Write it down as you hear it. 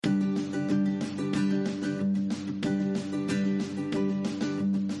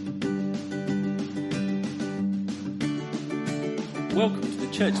Welcome to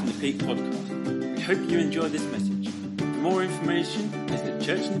the Church in the Peak podcast. We hope you enjoy this message. For more information, visit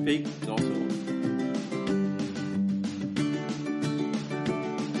churchinthepeak.org.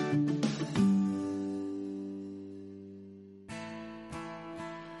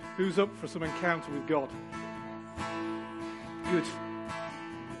 Who's up for some encounter with God? Good.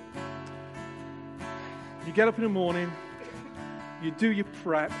 You get up in the morning, you do your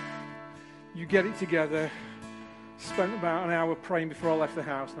prep, you get it together. Spent about an hour praying before I left the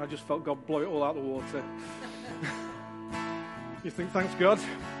house, and I just felt God blow it all out of the water. You think, thanks God,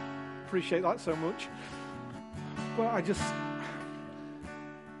 appreciate that so much. But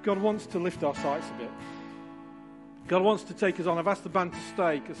God wants to lift our sights a bit. God wants to take us on. I've asked the band to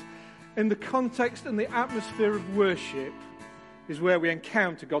stay, because in the context and the atmosphere of worship is where we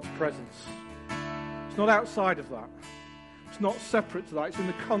encounter God's presence. It's not outside of that. It's not separate to that. It's in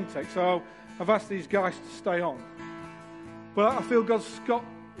the context. So I've asked these guys to stay on. But I feel God's got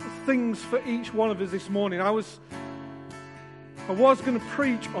things for each one of us this morning. I was going to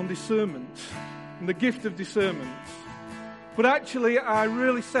preach on discernment and the gift of discernment. But actually, I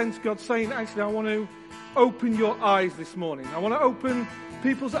really sense God saying, I want to open your eyes this morning. I want to open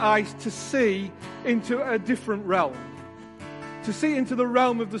people's eyes to see into a different realm. To see into the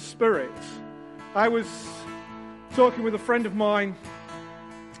realm of the Spirit. I was talking with a friend of mine,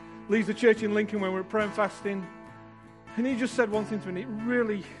 leads the church in Lincoln when we were praying and fasting. And he just said one thing to me, and it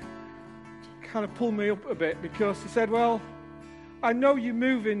really kind of pulled me up a bit, because he said, well, I know you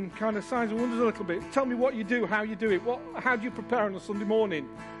move in kind of signs and wonders a little bit. Tell me what you do, how you do it. How do you prepare on a Sunday morning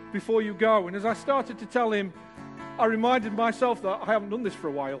before you go? And as I started to tell him, I reminded myself that I haven't done this for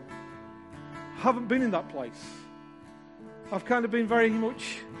a while. I haven't been in that place. I've kind of been very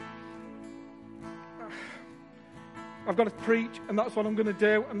much, I've got to preach, and that's what I'm going to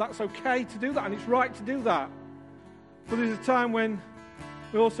do, and that's okay to do that, and it's right to do that. But there's a time when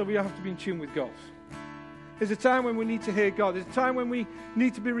we have to be in tune with God. There's a time when we need to hear God. There's a time when we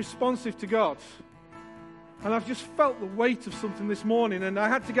need to be responsive to God. And I've just felt the weight of something this morning, and I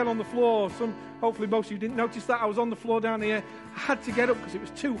had to get on the floor. Hopefully most of you didn't notice that. I was on the floor down here. I had to get up because it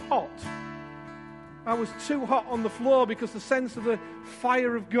was too hot. I was too hot on the floor because the sense of the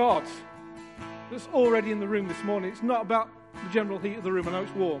fire of God that's already in the room this morning. It's not about the general heat of the room. I know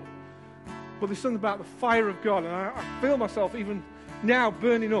it's warm. But there's something about the fire of God, and I feel myself even now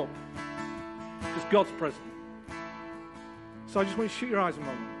burning up because God's present. So I just want you to shut your eyes a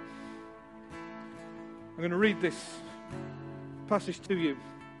moment. I'm going to read this passage to you.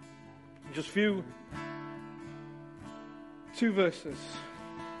 Just two verses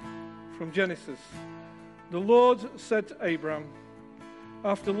from Genesis. The Lord said to Abram,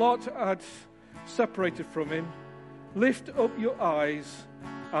 after Lot had separated from him, lift up your eyes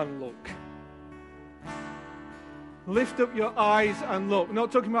and look. Lift up your eyes and look. We're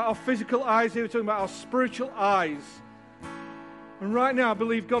not talking about our physical eyes here, we're talking about our spiritual eyes. And right now I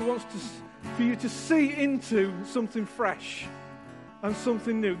believe God wants for you to see into something fresh and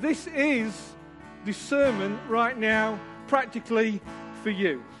something new. This is discernment right now, practically for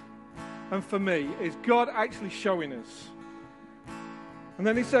you and for me. Is God actually showing us? And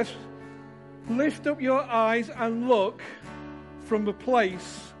then he says, lift up your eyes and look from the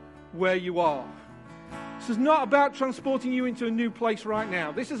place where you are. This is not about transporting you into a new place right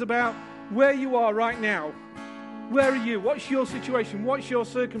now. This is about where you are right now. Where are you? What's your situation? What's your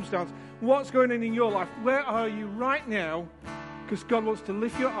circumstance? What's going on in your life? Where are you right now? Because God wants to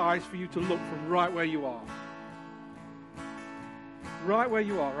lift your eyes for you to look from right where you are. Right where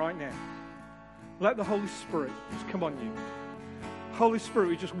you are right now. Let the Holy Spirit just come on you. Holy Spirit,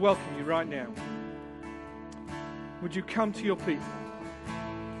 we just welcome you right now. Would you come to your people?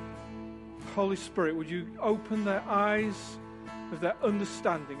 Holy Spirit, would you open their eyes of their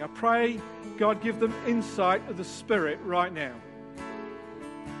understanding? I pray, God, give them insight of the Spirit right now.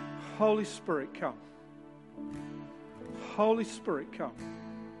 Holy Spirit, come. Holy Spirit, come.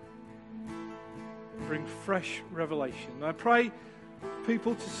 Bring fresh revelation. And I pray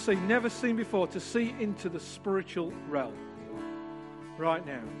people to see, never seen before, to see into the spiritual realm right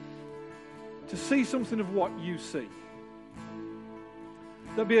now. To see something of what you see.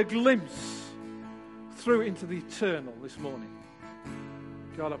 There'll be a glimpse through into the eternal this morning.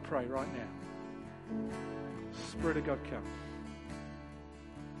 God, I pray right now. Spirit of God, come.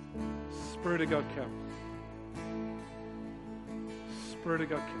 Spirit of God, come. Spirit of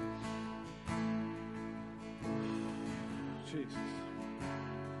God, come. Jesus.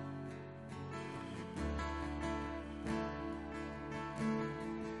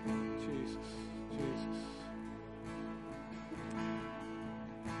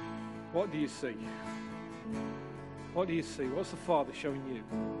 What do you see? What do you see? What's the Father showing you?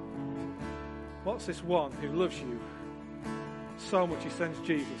 What's this one who loves you so much he sends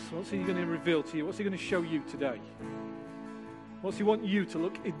Jesus? What's he going to reveal to you? What's he going to show you today? What's he want you to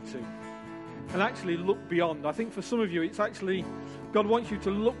look into? And actually look beyond. I think for some of you, it's actually, God wants you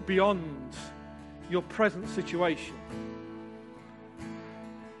to look beyond your present situation.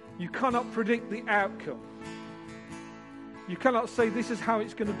 You cannot predict the outcome. You cannot say this is how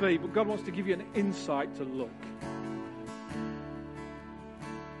it's going to be, but God wants to give you an insight to look.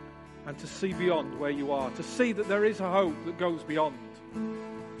 And to see beyond where you are. To see that there is a hope that goes beyond.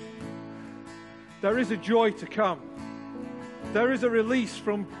 There is a joy to come. There is a release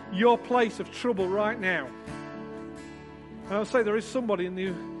from your place of trouble right now. And I'll say there is somebody in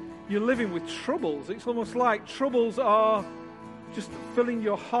you, you're living with troubles. It's almost like troubles are just filling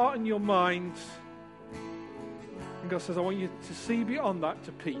your heart and your mind. And God says, I want you to see beyond that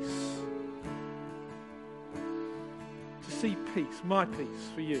to peace. To see peace, my peace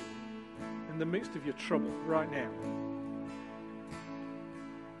for you, in the midst of your trouble right now.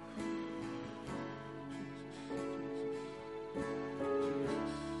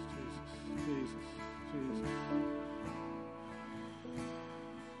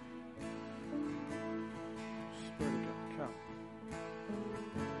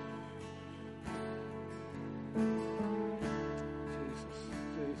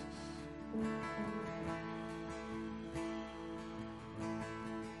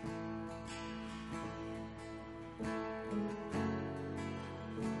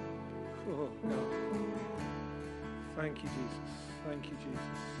 Thank you, Jesus. Thank you, Jesus.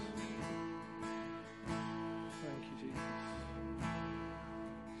 Thank you, Jesus.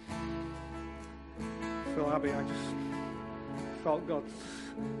 Phil Abbey, I just felt God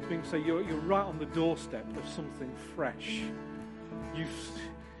being say you're right on the doorstep of something fresh.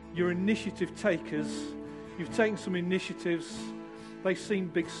 You're initiative takers. You've taken some initiatives. They seem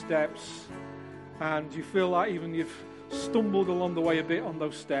big steps, and you feel like even you've stumbled along the way a bit on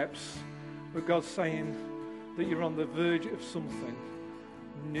those steps. But God's saying that you're on the verge of something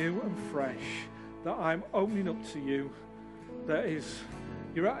new and fresh that I'm opening up to you. That is,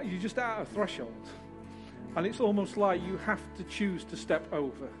 you're just at a threshold, and it's almost like you have to choose to step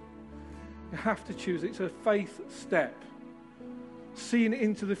over. You have to choose. It's a faith step. Seeing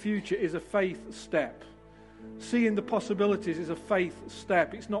into the future is a faith step. Seeing the possibilities is a faith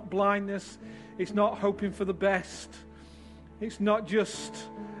step. It's not blindness. It's not hoping for the best. It's not just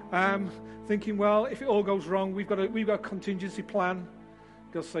thinking, well, if it all goes wrong, we've got a contingency plan.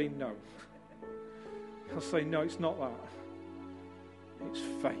 God's saying no. God's saying no, it's not that. It's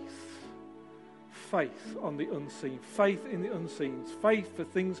faith. Faith on the unseen. Faith in the unseen. Faith for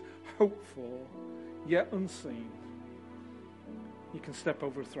things hoped for, yet unseen. You can step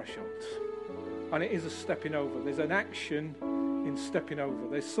over a threshold. And it is a stepping over. There's an action in stepping over.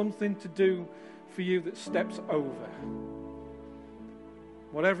 There's something to do for you that steps over.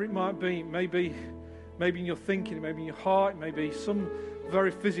 Whatever it might be, maybe in your thinking, maybe in your heart, maybe some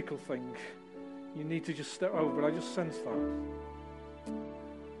very physical thing. You need to just step over. But I just sense that.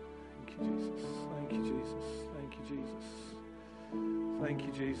 Thank you, Jesus. Thank you, Jesus. Thank you, Jesus. Thank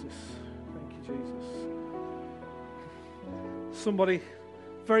you, Jesus. Thank you, Jesus. Somebody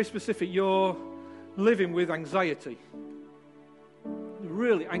very specific, you're living with anxiety. You're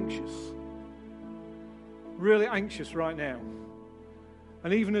really anxious right now.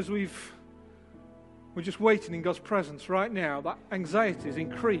 And even as we're just waiting in God's presence right now, that anxiety is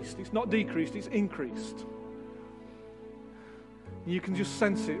increased. It's not decreased, it's increased. You can just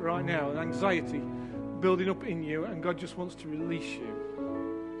sense it right now, an anxiety building up in you, and God just wants to release you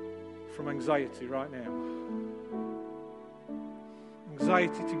from anxiety right now.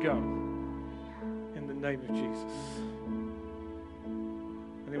 Anxiety to go in the name of Jesus.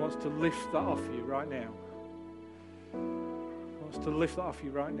 And He wants to lift that off you right now. He wants to lift that off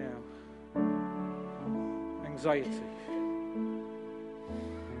you right now. Anxiety.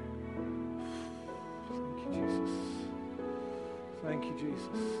 Thank you, Jesus. Thank you,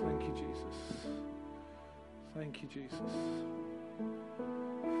 Jesus. Thank you, Jesus. Thank you, Jesus.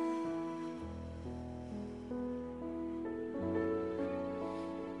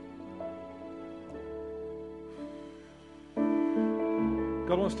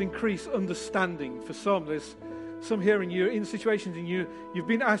 God wants to increase understanding for some. There's some here, and you're in situations and you've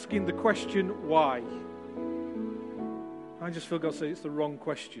been asking the question, why? I just feel God say it's the wrong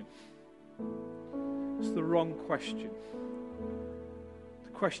question. It's the wrong question.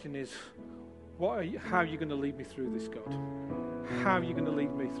 The question is, how are you going to lead me through this, God? How are you going to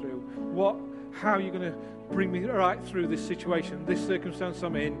lead me through? How are you going to bring me right through this situation, this circumstance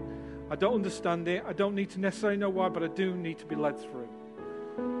I'm in? I don't understand it. I don't need to necessarily know why, but I do need to be led through.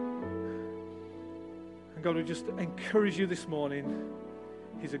 And God, we just encourage you this morning.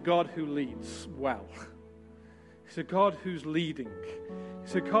 He's a God who leads well. He's a God who's leading.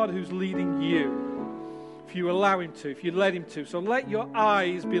 He's a God who's leading you. If you allow him to, if you let him to. So let your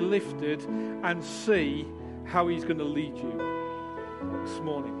eyes be lifted and see how he's going to lead you this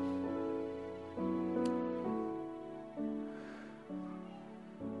morning.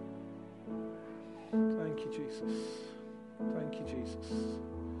 Thank you, Jesus. Thank you, Jesus.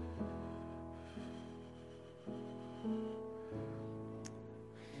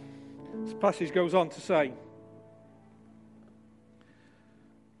 This passage goes on to say,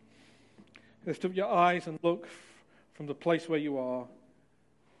 lift up your eyes and look from the place where you are.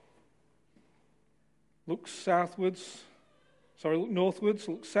 Look northwards,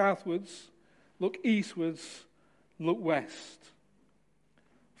 look southwards, look eastwards, look west.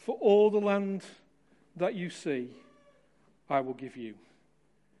 For all the land that you see, I will give you,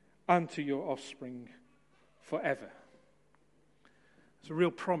 and to your offspring forever. It's a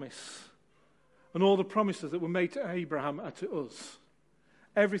real promise. And all the promises that were made to Abraham are to us.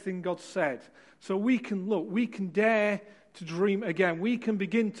 Everything God said. So we can look, we can dare to dream again. We can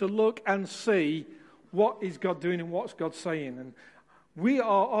begin to look and see what is God doing and what's God saying. And we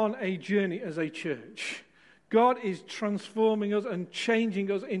are on a journey as a church. God is transforming us and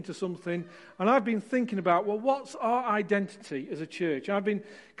changing us into something. And I've been thinking about, well, what's our identity as a church? I've been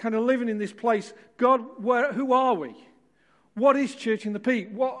kind of living in this place. God, who are we? What is Church in the Peak?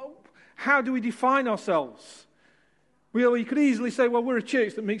 How do we define ourselves? Well, you could easily say, well, we're a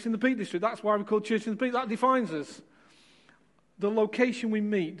church that meets in the Peak District. That's why we're called Church in the Peak. That defines us. The location we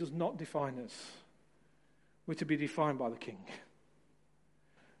meet does not define us. We're to be defined by the King.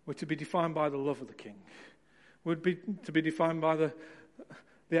 We're to be defined by the love of the King. We're to be defined by the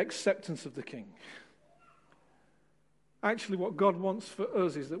acceptance of the King. Actually, what God wants for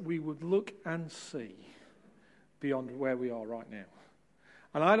us is that we would look and see beyond where we are right now.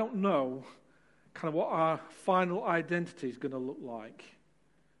 And I don't know kind of what our final identity is going to look like,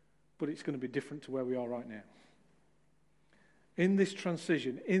 but it's going to be different to where we are right now. In this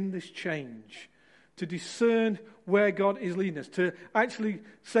transition, in this change, to discern where God is leading us, to actually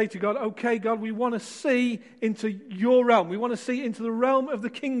say to God, okay, God, we want to see into your realm. We want to see into the realm of the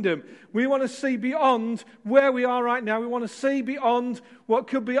kingdom. We want to see beyond where we are right now. We want to see beyond what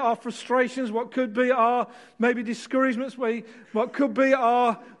could be our frustrations, what could be our maybe discouragements, what could be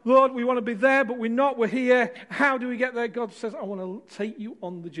our, Lord, we want to be there, but we're not, we're here. How do we get there? God says, I want to take you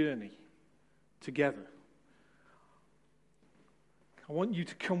on the journey together. I want you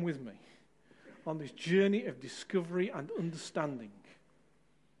to come with me on this journey of discovery and understanding.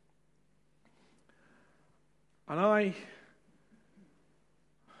 And I've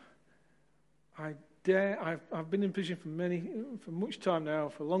been in position for much time now,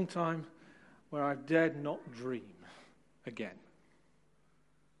 for a long time, where I've dared not dream again.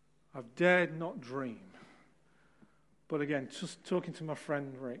 I've dared not dream. But again, just talking to my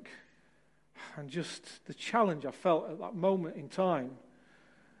friend Rick, and just the challenge I felt at that moment in time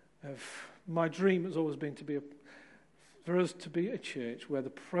of my dream has always been for us to be a church where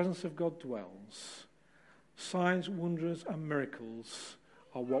the presence of God dwells. Signs, wonders, and miracles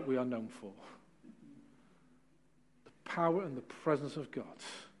are what we are known for. The power and the presence of God.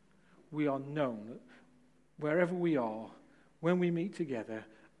 We are known that wherever we are, when we meet together,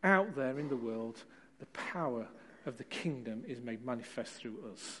 out there in the world, the power of the kingdom is made manifest through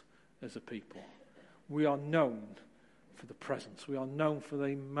us as a people. We are known for the presence. We are known for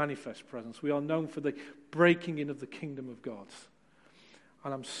the manifest presence. We are known for the breaking in of the kingdom of God.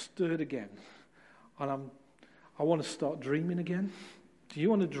 And I'm stirred again. And I want to start dreaming again. Do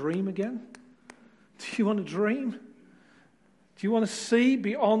you want to dream again? Do you want to dream? Do you want to see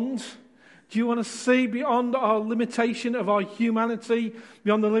beyond? Do you want to see beyond our limitation of our humanity,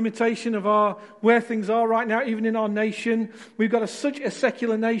 beyond the limitation of where things are right now, even in our nation? We've got such a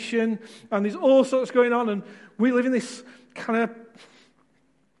secular nation, and there's all sorts going on, and we live in this kind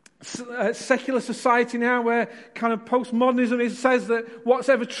of secular society now where kind of postmodernism says that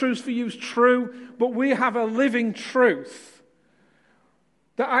whatever truth for you is true, but we have a living truth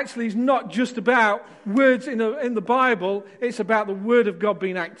that actually is not just about words in the Bible, it's about the Word of God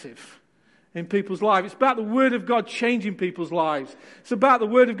being active in people's lives. It's about the Word of God changing people's lives. It's about the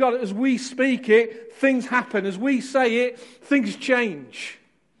Word of God. As we speak it, things happen. As we say it, things change.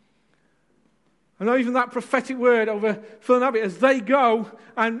 I know even that prophetic word over Phil and Abby, as they go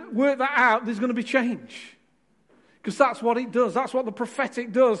and work that out, there's going to be change. Because that's what it does. That's what the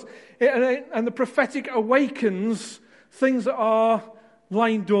prophetic does. And the prophetic awakens things that are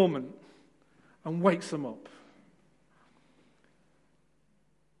lying dormant. and wakes them up.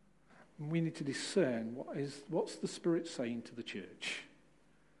 And we need to discern what's the Spirit saying to the church.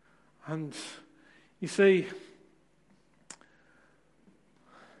 And you see,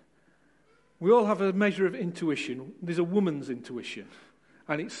 we all have a measure of intuition. There's a woman's intuition,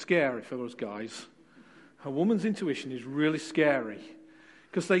 and it's scary for those guys. A woman's intuition is really scary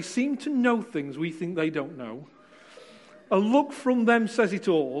because they seem to know things we think they don't know. A look from them says it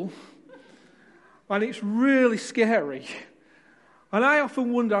all, and it's really scary. And I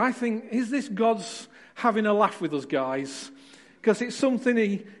often wonder, I think, is this God's having a laugh with us guys? Because it's something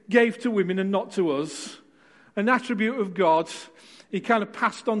he gave to women and not to us. An attribute of God he kind of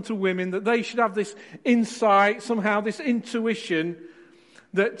passed on to women, that they should have this insight, somehow this intuition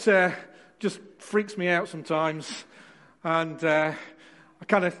that just freaks me out sometimes. And I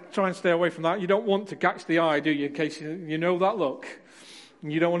kind of try and stay away from that. You don't want to catch the eye, do you, in case you know that look.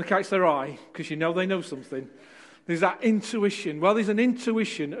 And you don't want to catch their eye because you know they know something. There's that intuition. Well, there's an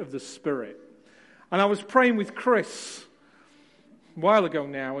intuition of the Spirit. And I was praying with Chris a while ago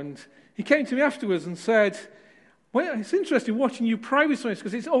now, and he came to me afterwards and said, well, it's interesting watching you pray with someone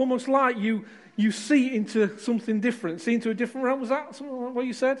because it's almost like you see into something different, see into a different realm. Was that what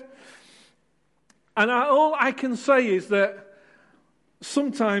you said? And all I can say is that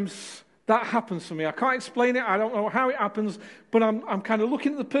sometimes that happens for me. I can't explain it. I don't know how it happens, but I'm kind of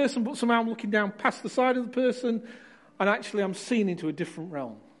looking at the person, but somehow I'm looking down past the side of the person, and actually I'm seeing into a different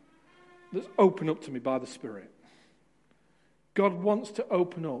realm that's opened up to me by the Spirit. God wants to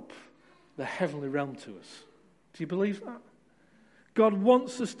open up the heavenly realm to us. Do you believe that? God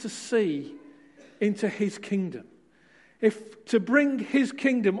wants us to see into his kingdom. If to bring his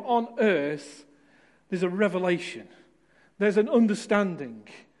kingdom on earth, there's a revelation. There's an understanding.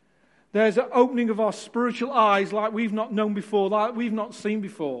 There's an opening of our spiritual eyes like we've not known before, like we've not seen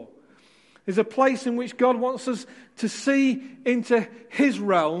before. There's a place in which God wants us to see into his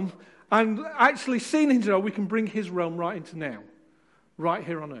realm, and actually seeing into it, we can bring his realm right into now, right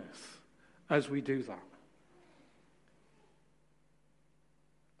here on earth, as we do that.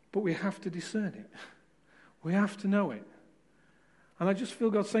 But we have to discern it. We have to know it. And I just feel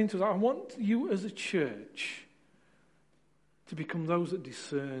God saying to us, I want you as a church to become those that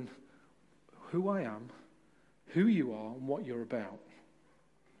discern who I am, who you are, and what you're about.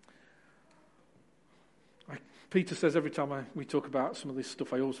 Peter says every time we talk about some of this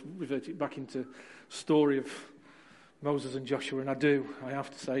stuff, I always revert it back into story of Moses and Joshua, and I do. I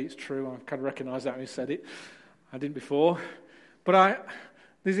have to say it's true. I kind of recognise that when he said it. I didn't before. But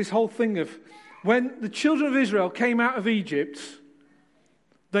there's this whole thing of when the children of Israel came out of Egypt,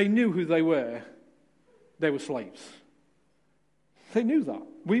 they knew who they were. They were slaves. They knew that.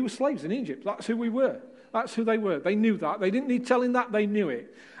 We were slaves in Egypt. That's who we were. That's who they were. They knew that. They didn't need telling that. They knew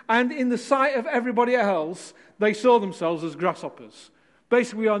it. And in the sight of everybody else, they saw themselves as grasshoppers.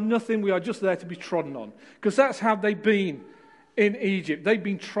 Basically, we are nothing. We are just there to be trodden on. Because that's how they've been in Egypt. They've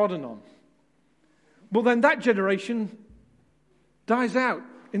been trodden on. But then that generation dies out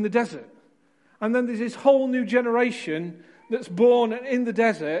in the desert. And then there's this whole new generation that's born in the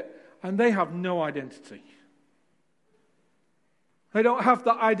desert, and they have no identity. They don't have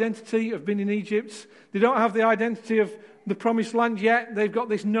the identity of being in Egypt. They don't have the identity of the promised land yet. They've got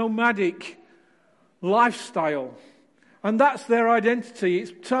this nomadic lifestyle. And that's their identity.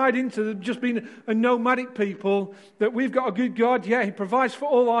 It's tied into just being a nomadic people, that we've got a good God. Yeah, he provides for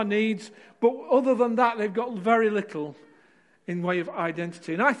all our needs. But other than that, they've got very little in way of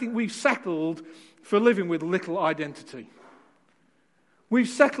identity. And I think we've settled for living with little identity. We've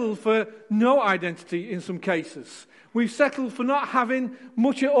settled for no identity in some cases. We've settled for not having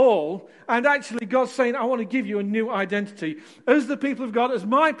much at all. And actually God's saying, I want to give you a new identity. As the people of God, as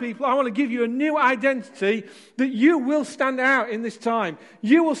my people, I want to give you a new identity that you will stand out in this time.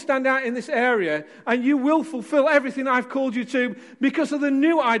 You will stand out in this area, and you will fulfill everything I've called you to because of the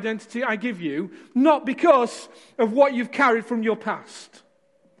new identity I give you, not because of what you've carried from your past.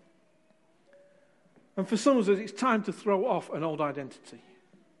 And for some of us, it's time to throw off an old identity.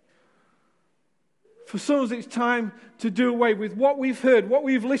 For some of us, it's time to do away with what we've heard, what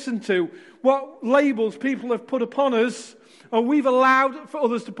we've listened to, what labels people have put upon us, or we've allowed for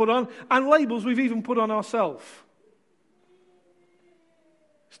others to put on, and labels we've even put on ourselves.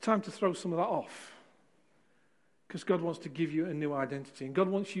 It's time to throw some of that off. Because God wants to give you a new identity, and God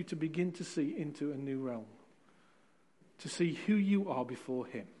wants you to begin to see into a new realm. To see who you are before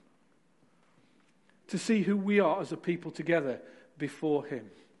him. To see who we are as a people together before him.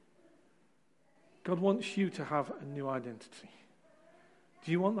 God wants you to have a new identity.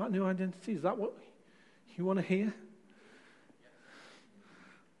 Do you want that new identity? Is that what you want to hear?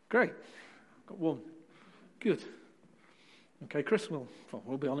 Great. Got one. Good. Okay, Chris, we'll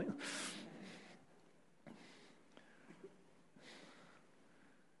be on it.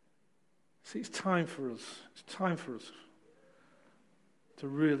 See, it's time for us to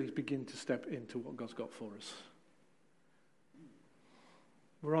really begin to step into what God's got for us.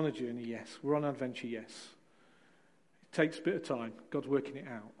 We're on a journey, yes. We're on an adventure, yes. It takes a bit of time. God's working it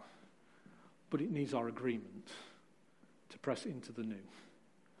out. But it needs our agreement to press into the new.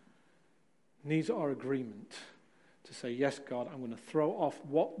 It needs our agreement to say, yes, God, I'm going to throw off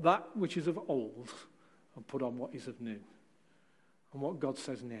that which is of old and put on what is of new. And what God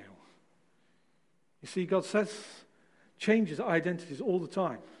says now. You see, God changes identities all the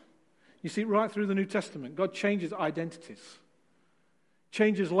time. You see, right through the New Testament, God changes identities.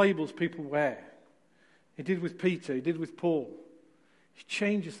 Changes labels people wear. He did with Peter, he did with Paul. He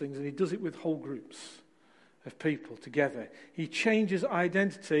changes things, and he does it with whole groups of people together. He changes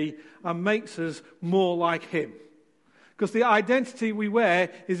identity and makes us more like him. Because the identity we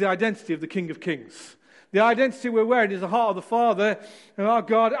wear is the identity of the King of Kings. The identity we're wearing is the heart of the Father, and our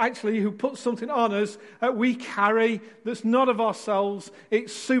God actually who puts something on us that we carry that's not of ourselves.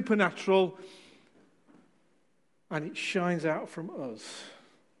 It's supernatural. And it shines out from us.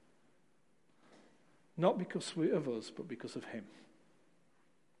 Not because we're of us, but because of him.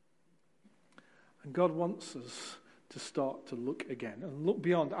 And God wants us to start to look again and look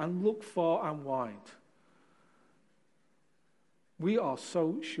beyond and look far and wide. We are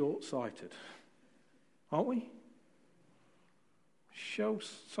so short-sighted, aren't we? So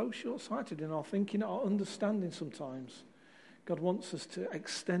short-sighted in our thinking, our understanding sometimes. God wants us to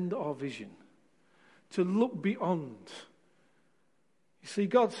extend our vision, to look beyond. You see,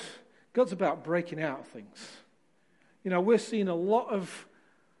 God's about breaking out of things. You know, we're seeing a lot of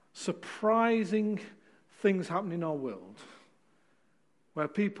surprising things happen in our world where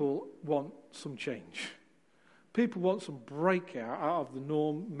people want some change. People want some breakout out of the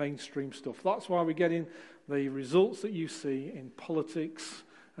norm, mainstream stuff. That's why we're getting the results that you see in politics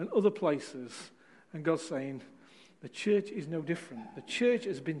and other places. And God's saying, the church is no different. The church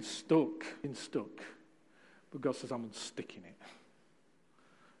has been stuck. But God says, I'm unsticking it.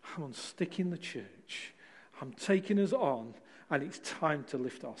 I'm unsticking the church. I'm taking us on, and it's time to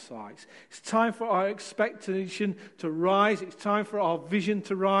lift our sights. It's time for our expectation to rise. It's time for our vision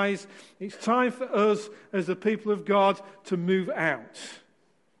to rise. It's time for us, as the people of God, to move out.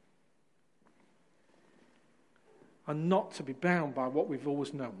 And not to be bound by what we've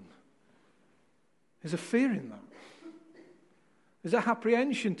always known. There's a fear in that. There's a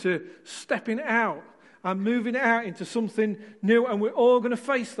apprehension to stepping out and moving out into something new, and we're all going to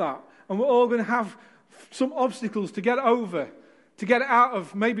face that, and we're all going to have some obstacles to get over, to get out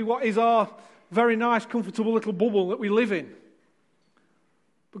of maybe what is our very nice, comfortable little bubble that we live in.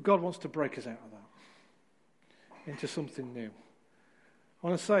 But God wants to break us out of that into something new. I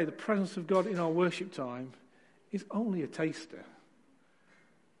want to say the presence of God in our worship time is only a taster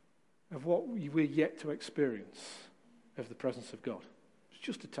of what we're yet to experience of the presence of God. It's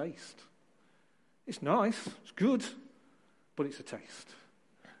just a taste. It's nice, it's good, but it's a taste.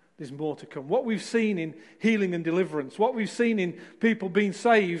 There's more to come. What we've seen in healing and deliverance, what we've seen in people being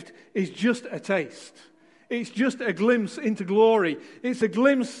saved is just a taste. It's just a glimpse into glory. It's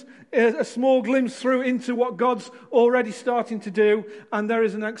a small glimpse through into what God's already starting to do, and there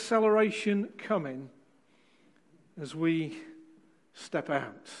is an acceleration coming as we step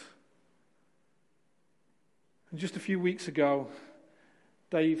out. And just a few weeks ago,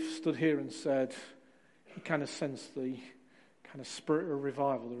 Dave stood here and said he kind of sensed the kind of spirit of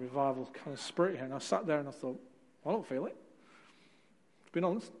revival, the revival kind of spirit here. And I sat there and I thought, I don't feel it. To be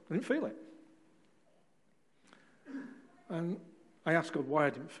honest, I didn't feel it. And I asked God why I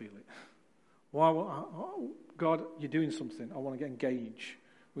didn't feel it. God, you're doing something. I want to get engaged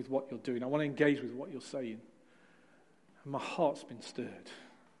with what you're doing. I want to engage with what you're saying. And my heart's been stirred.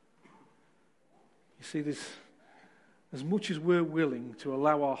 You see, as much as we're willing to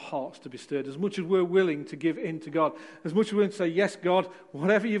allow our hearts to be stirred, as much as we're willing to give in to God, as much as we're willing to say, yes, God,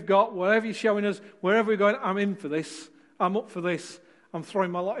 whatever you've got, whatever you're showing us, wherever we're going, I'm in for this, I'm up for this, I'm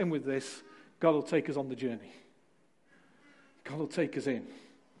throwing my lot in with this, God will take us on the journey. God will take us in.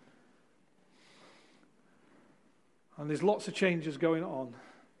 And there's lots of changes going on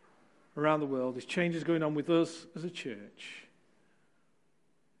around the world. There's changes going on with us as a church.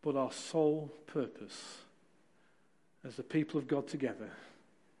 But our sole purpose as the people of God together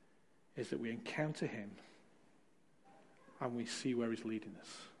is that we encounter him and we see where he's leading us.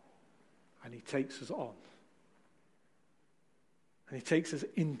 And he takes us on. And he takes us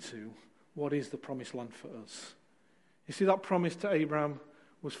into what is the promised land for us. You see, that promise to Abraham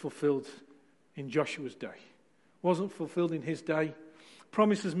was fulfilled in Joshua's day. Wasn't fulfilled in his day.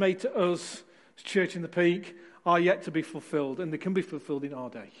 Promises made to us as Church in the Peak are yet to be fulfilled, and they can be fulfilled in our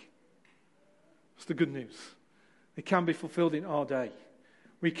day. That's the good news. They can be fulfilled in our day.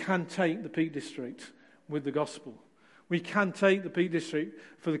 We can take the Peak District with the gospel. We can take the Peak District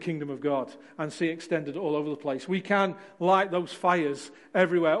for the kingdom of God and see it extended all over the place. We can light those fires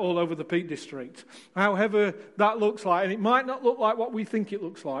everywhere, all over the Peak District. However that looks like, and it might not look like what we think it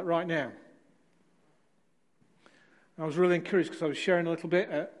looks like right now. I was really encouraged because I was sharing a little bit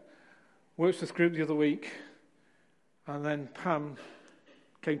at Worksworth Group the other week, and then Pam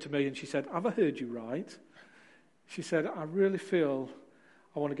came to me and she said, "Have I heard you right?" She said, "I really feel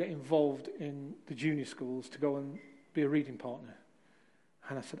I want to get involved in the junior schools to go and be a reading partner."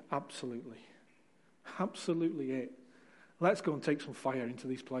 And I said, absolutely. Absolutely it. Let's go and take some fire into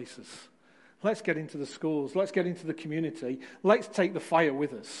these places. Let's get into the schools. Let's get into the community. Let's take the fire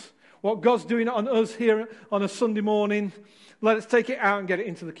with us. What God's doing on us here on a Sunday morning, let us take it out and get it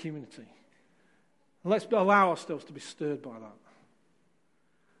into the community. And let's allow ourselves to be stirred by that.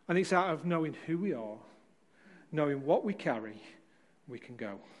 And it's out of knowing who we are, knowing what we carry, we can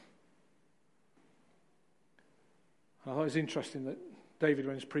go. I thought it was interesting that David,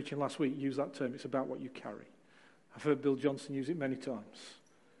 when he was preaching last week, used that term. It's about what you carry. I've heard Bill Johnson use it many times.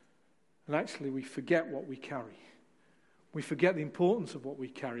 And actually, we forget what we carry. We forget the importance of what we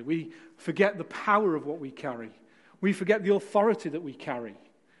carry. We forget the power of what we carry. We forget the authority that we carry.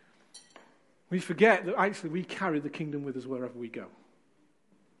 We forget that actually we carry the kingdom with us wherever we go.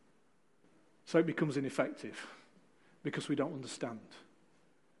 So it becomes ineffective because we don't understand.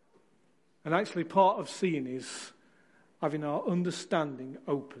 And actually part of seeing is having our understanding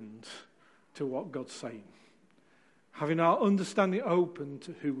opened to what God's saying. Having our understanding open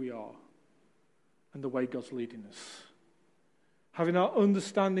to who we are and the way God's leading us. Having our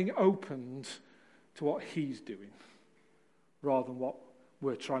understanding opened to what He's doing rather than what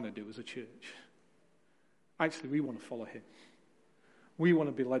we're trying to do as a church. Actually, we want to follow Him. We want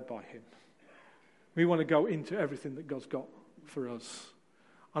to be led by Him. We want to go into everything that God's got for us.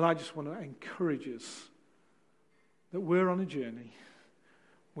 And I just want to encourage us that we're on a journey.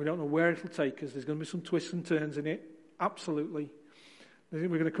 We don't know where it'll take us. There's going to be some twists and turns in it. Absolutely. We're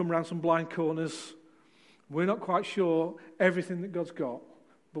going to come around some blind corners. We're not quite sure everything that God's got,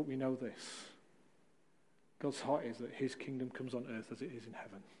 but we know this. God's heart is that His kingdom comes on earth as it is in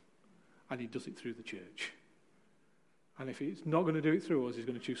heaven. And He does it through the church. And if He's not going to do it through us, He's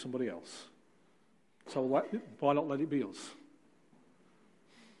going to choose somebody else. So why not let it be us?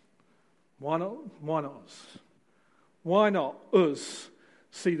 Why not us? Why not us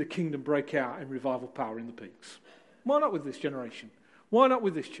see the kingdom break out in revival power in the peaks? Why not with this generation? Why not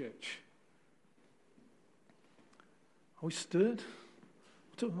with this church? Are we stirred?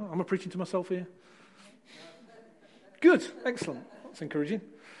 Am I preaching to myself here? Good, excellent. That's encouraging.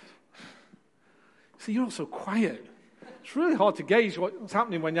 See, you're all so quiet. It's really hard to gauge what's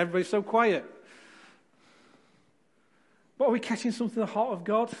happening when everybody's so quiet. But are we catching something in the heart of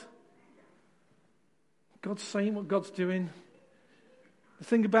God? God's saying what God's doing. The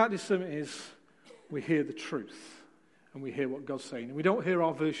thing about discernment is we hear the truth and we hear what God's saying. And we don't hear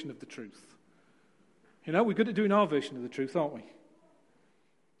our version of the truth. You know, we're good at doing our version of the truth, aren't we?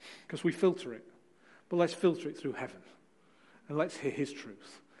 Because we filter it. But let's filter it through heaven. And let's hear His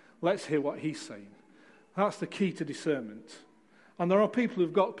truth. Let's hear what He's saying. That's the key to discernment. And there are people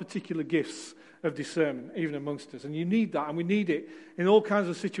who've got particular gifts of discernment, even amongst us. And you need that, and we need it in all kinds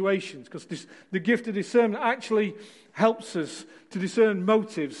of situations, because the gift of discernment actually helps us to discern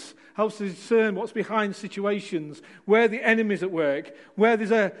motives, helps us discern what's behind situations, where the enemy's at work, where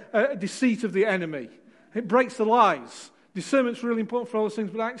there's a deceit of the enemy. It breaks the lies. Discernment's really important for all those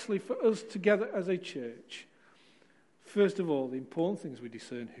things, but actually for us together as a church, first of all, the important thing is we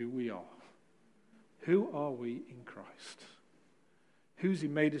discern who we are. Who are we in Christ? Who's He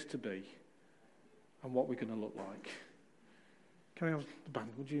made us to be? And what we're going to look like. Can I have the band?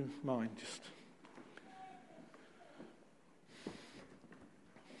 Would you mind just...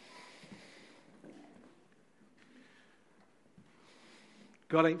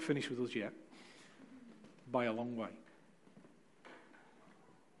 God ain't finished with us yet. By a long way.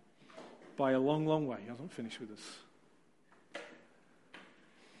 By a long, long way. He hasn't finished with us.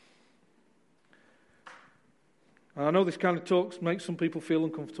 And I know this kind of talk makes some people feel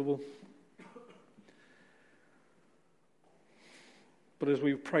uncomfortable. But as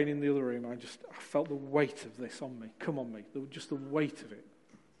we were praying in the other room, I felt the weight of this on me. Come on me. Just the weight of it.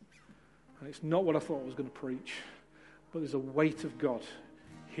 And it's not what I thought I was going to preach. But there's a weight of God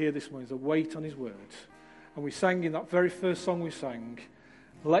here this morning. There's a weight on His word. And we sang in that very first song we sang,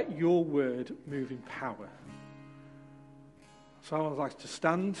 let your word move in power. So I would like to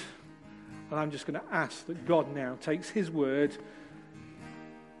stand, and I'm just going to ask that God now takes his word,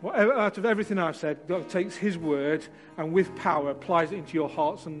 whatever, out of everything I've said, God takes his word and with power applies it into your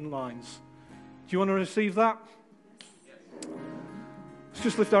hearts and minds. Do you want to receive that? Let's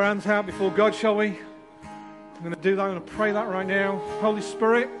just lift our hands out before God, shall we? I'm going to do that. I'm going to pray that right now. Holy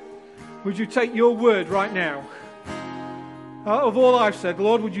Spirit, would you take your word right now? Out of all I've said,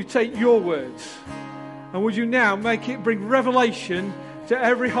 Lord, would you take your words and would you now make it bring revelation to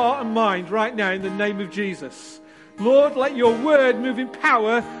every heart and mind right now in the name of Jesus. Lord, let your word move in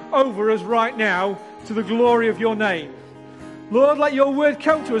power over us right now to the glory of your name. Lord, let your word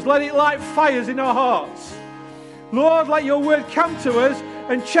come to us. Let it light fires in our hearts. Lord, let your word come to us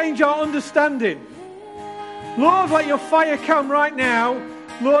and change our understanding. Lord, let your fire come right now,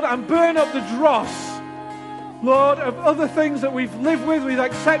 Lord, and burn up the dross, Lord, of other things that we've lived with, we've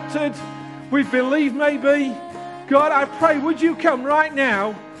accepted, we've believed maybe. God, I pray, would you come right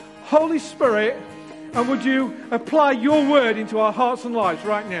now, Holy Spirit, and would you apply your word into our hearts and lives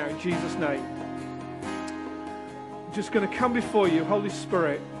right now, in Jesus' name. I'm just going to come before you, Holy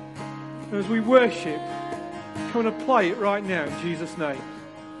Spirit, and as we worship, come and apply it right now, in Jesus' name.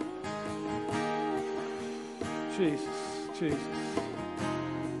 Jesus, Jesus.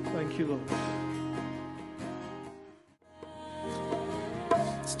 Thank you, Lord.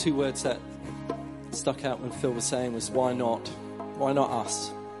 There's two words that stuck out when Phil was saying was, why not? Why not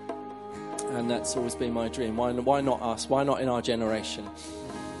us? And that's always been my dream. Why not us? Why not in our generation?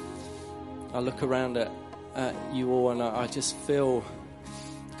 I look around at you all and I just feel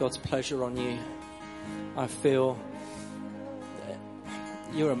God's pleasure on you. I feel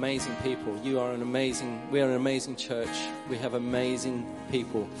you're amazing people. We are an amazing church. We have amazing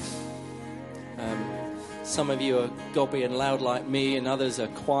people. Some of you are gobby and loud like me, and others are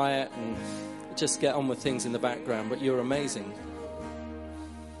quiet and just get on with things in the background, but you're amazing.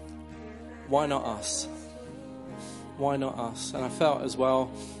 Why not us? Why not us? And I felt as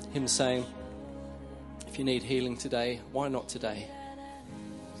well him saying, if you need healing today, why not today?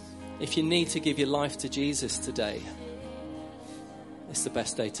 If you need to give your life to Jesus today, it's the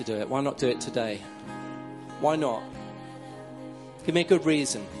best day to do it. Why not do it today? Why not? Give me a good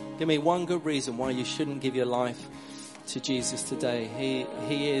reason. Give me one good reason why you shouldn't give your life to Jesus today.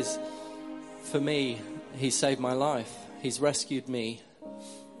 He is, for me, he saved my life. He's rescued me.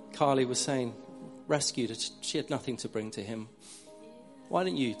 Carly was saying, rescued her. She had nothing to bring to him. Why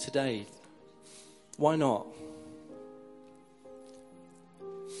don't you today? Why not?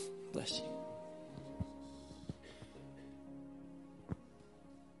 Bless you.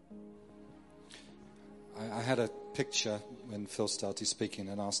 I had a picture when Phil started speaking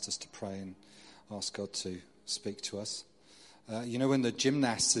and asked us to pray and ask God to speak to us. When the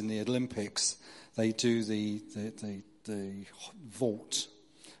gymnasts in the Olympics, they do the vault.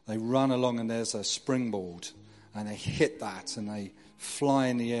 They run along and there's a springboard and they hit that and they fly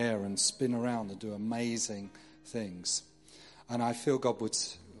in the air and spin around and do amazing things. And I feel God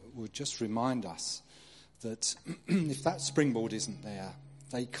would just remind us that if that springboard isn't there,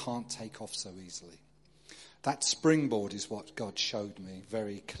 they can't take off so easily. That springboard is what God showed me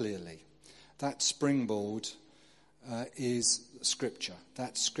very clearly. That springboard is Scripture.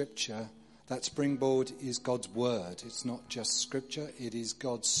 That springboard is God's Word. It's not just Scripture, it is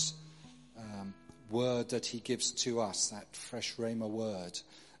God's Word that He gives to us, that fresh Rhema Word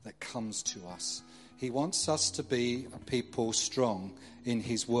that comes to us. He wants us to be a people strong in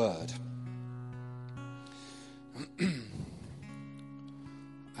His Word.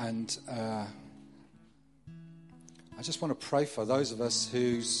 And I just want to pray for those of us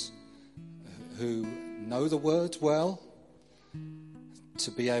who know the Word well,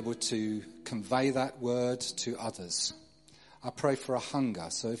 to be able to convey that Word to others. I pray for a hunger.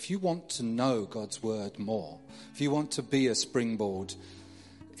 So if you want to know God's Word more, if you want to be a springboard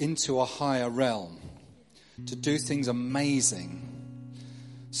into a higher realm, to do things amazing,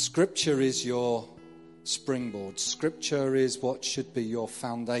 Scripture is your springboard. Scripture is what should be your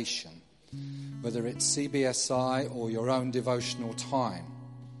foundation. Whether it's CBSI or your own devotional time.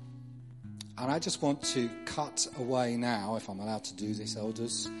 And I just want to cut away now, if I'm allowed to do this,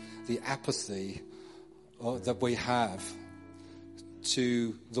 elders, the apathy that we have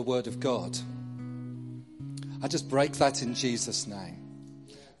to the Word of God. I just break that in Jesus' name,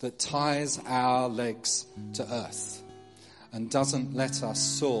 that ties our legs to earth and doesn't let us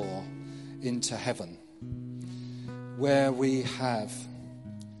soar into heaven, where we have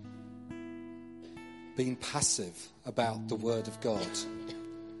been passive about the Word of God.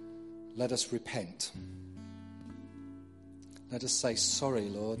 Let us repent. Let us say, sorry,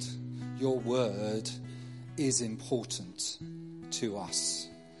 Lord, your word is important to us.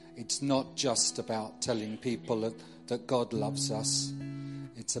 It's not just about telling people that God loves us.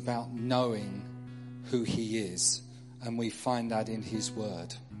 It's about knowing who he is, and we find that in his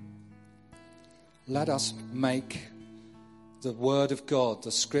word. Let us make the word of God,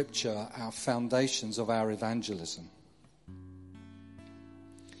 the scripture, our foundations of our evangelism,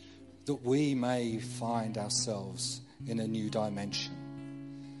 that we may find ourselves in a new dimension.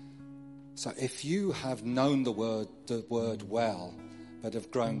 So if you have known the word well, but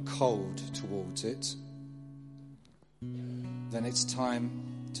have grown cold towards it, then it's time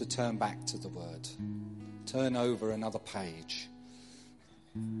to turn back to the word. Turn over another page.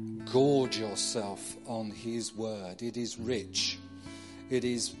 Gorge yourself on his word. It is rich. It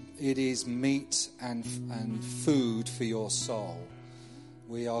is meat and food for your soul.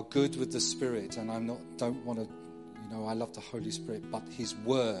 We are good with the Spirit, and don't want to, I love the Holy Spirit, but his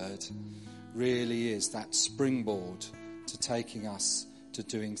word really is that springboard to taking us to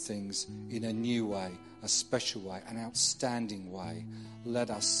doing things in a new way, a special way, an outstanding way. Let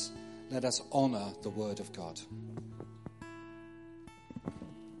us honor the word of God.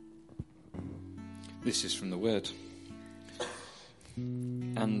 This is from the Word,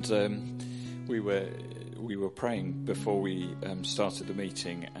 and we were praying before we started the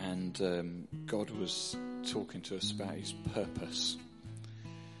meeting, and God was talking to us about his purpose.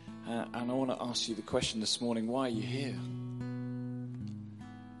 And I want to ask you the question this morning: why are you here?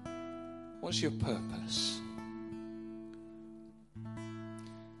 What's your purpose?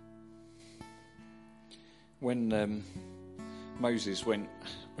 When Moses went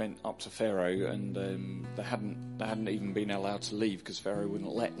up to Pharaoh, and they hadn't even been allowed to leave because Pharaoh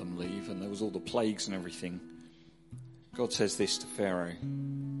wouldn't let them leave, and there was all the plagues and everything. God says this to Pharaoh: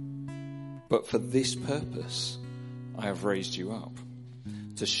 "But for this purpose I have raised you up,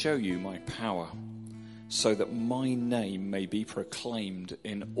 to show you my power, so that my name may be proclaimed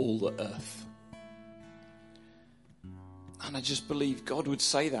in all the earth." And I just believe God would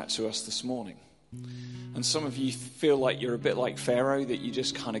say that to us this morning. And some of you feel like you're a bit like Pharaoh, that you're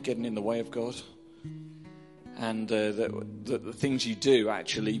just kind of getting in the way of God. And that the things you do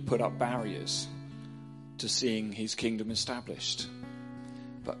actually put up barriers to seeing his kingdom established.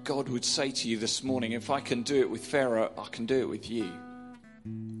 But God would say to you this morning, if I can do it with Pharaoh, I can do it with you.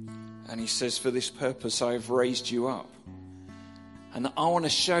 And he says, for this purpose I have raised you up. And I want to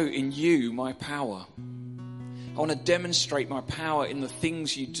show in you my power. I want to demonstrate my power in the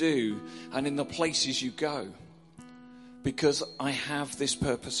things you do and in the places you go. Because I have this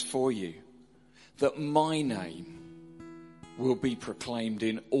purpose for you. That my name will be proclaimed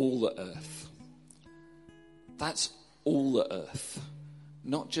in all the earth. That's all the earth.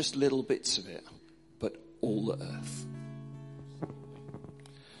 Not just little bits of it, but all the earth.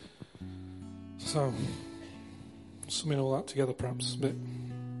 So, summing all that together perhaps a bit.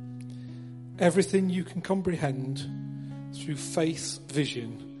 Everything you can comprehend through faith's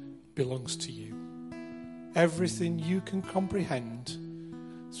vision belongs to you. Everything you can comprehend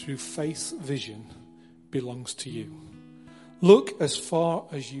through faith's vision belongs to you. Look as far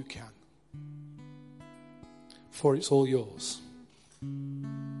as you can, for it's all yours.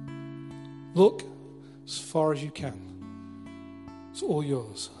 Look as far as you can. It's all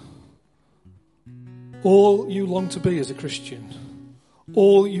yours. All you long to be as a Christian,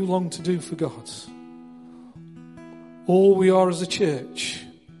 all you long to do for God, all we are as a church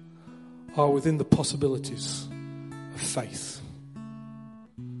are within the possibilities of faith.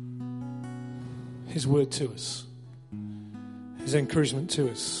 His word to us, his encouragement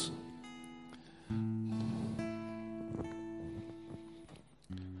to us.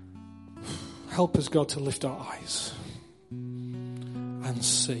 Help us, God, to lift our eyes and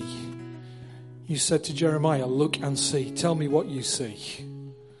see. You said to Jeremiah, look and see. Tell me what you see.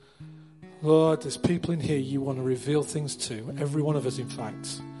 Lord, there's people in here you want to reveal things to. Every one of us, in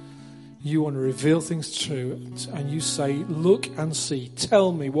fact. You want to reveal things to. And you say, look and see.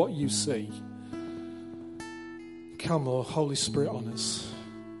 Tell me what you see. Come, Lord, Holy Spirit, on us.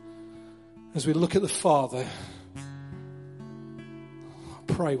 As we look at the Father, I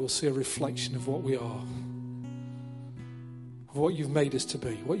pray we'll see a reflection of what we are. Of what you've made us to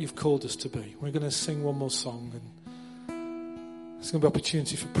be, what you've called us to be. We're going to sing one more song, and there's going to be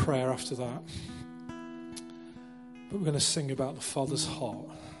opportunity for prayer after that. But we're going to sing about the Father's heart,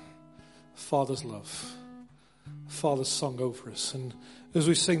 the Father's love, the Father's song over us. And as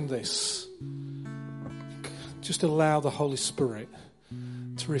we sing this, just allow the Holy Spirit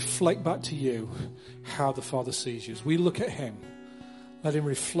to reflect back to you how the Father sees you. As we look at him, let him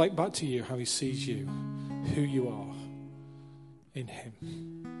reflect back to you how he sees you, who you are. in him.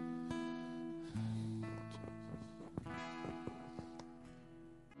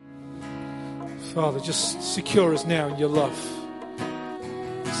 Father, just secure us now in your love.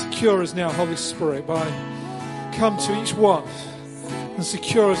 Secure us now, Holy Spirit, by come to each one and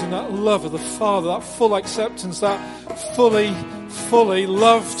secure us in that love of the Father, that full acceptance, that fully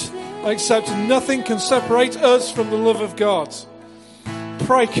loved acceptance. Nothing can separate us from the love of God.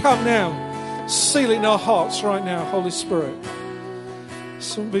 Pray, come now. Seal it in our hearts right now, Holy Spirit.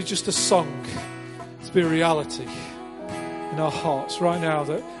 It won't be just a song. It's be a reality in our hearts right now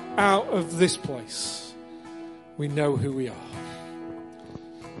that out of this place we know who we are.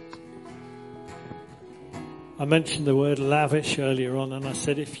 I mentioned the word lavish earlier on, and I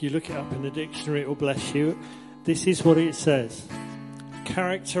said if you look it up in the dictionary, it will bless you. This is what it says.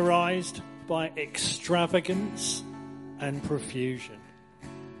 Characterized by extravagance and profusion.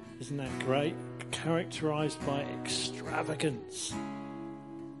 Isn't that great? Characterized by extravagance.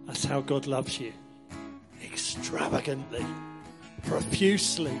 That's how God loves you. Extravagantly,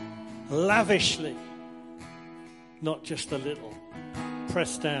 profusely, lavishly. Not just a little.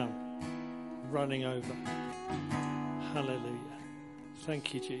 Pressed down, running over. Hallelujah.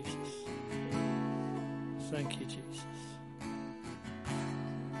 Thank you, Jesus. Thank you, Jesus.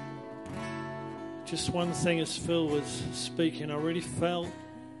 Just one thing, as Phil was speaking, I really felt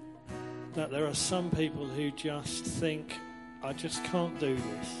that there are some people who just think, I just can't do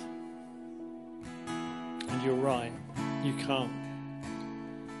this. And you're right, you can't.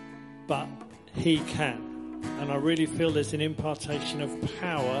 But he can. And I really feel there's an impartation of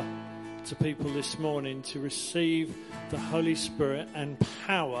power to people this morning to receive the Holy Spirit and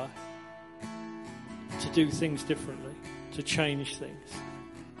power to do things differently, to change things.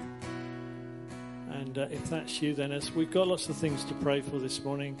 And if that's you, then as we've got lots of things to pray for this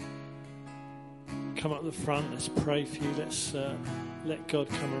morning, come up the front, let's pray for you, let's let God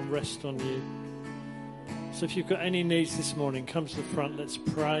come and rest on you. So if you've got any needs this morning, come to the front, let's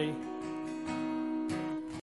pray.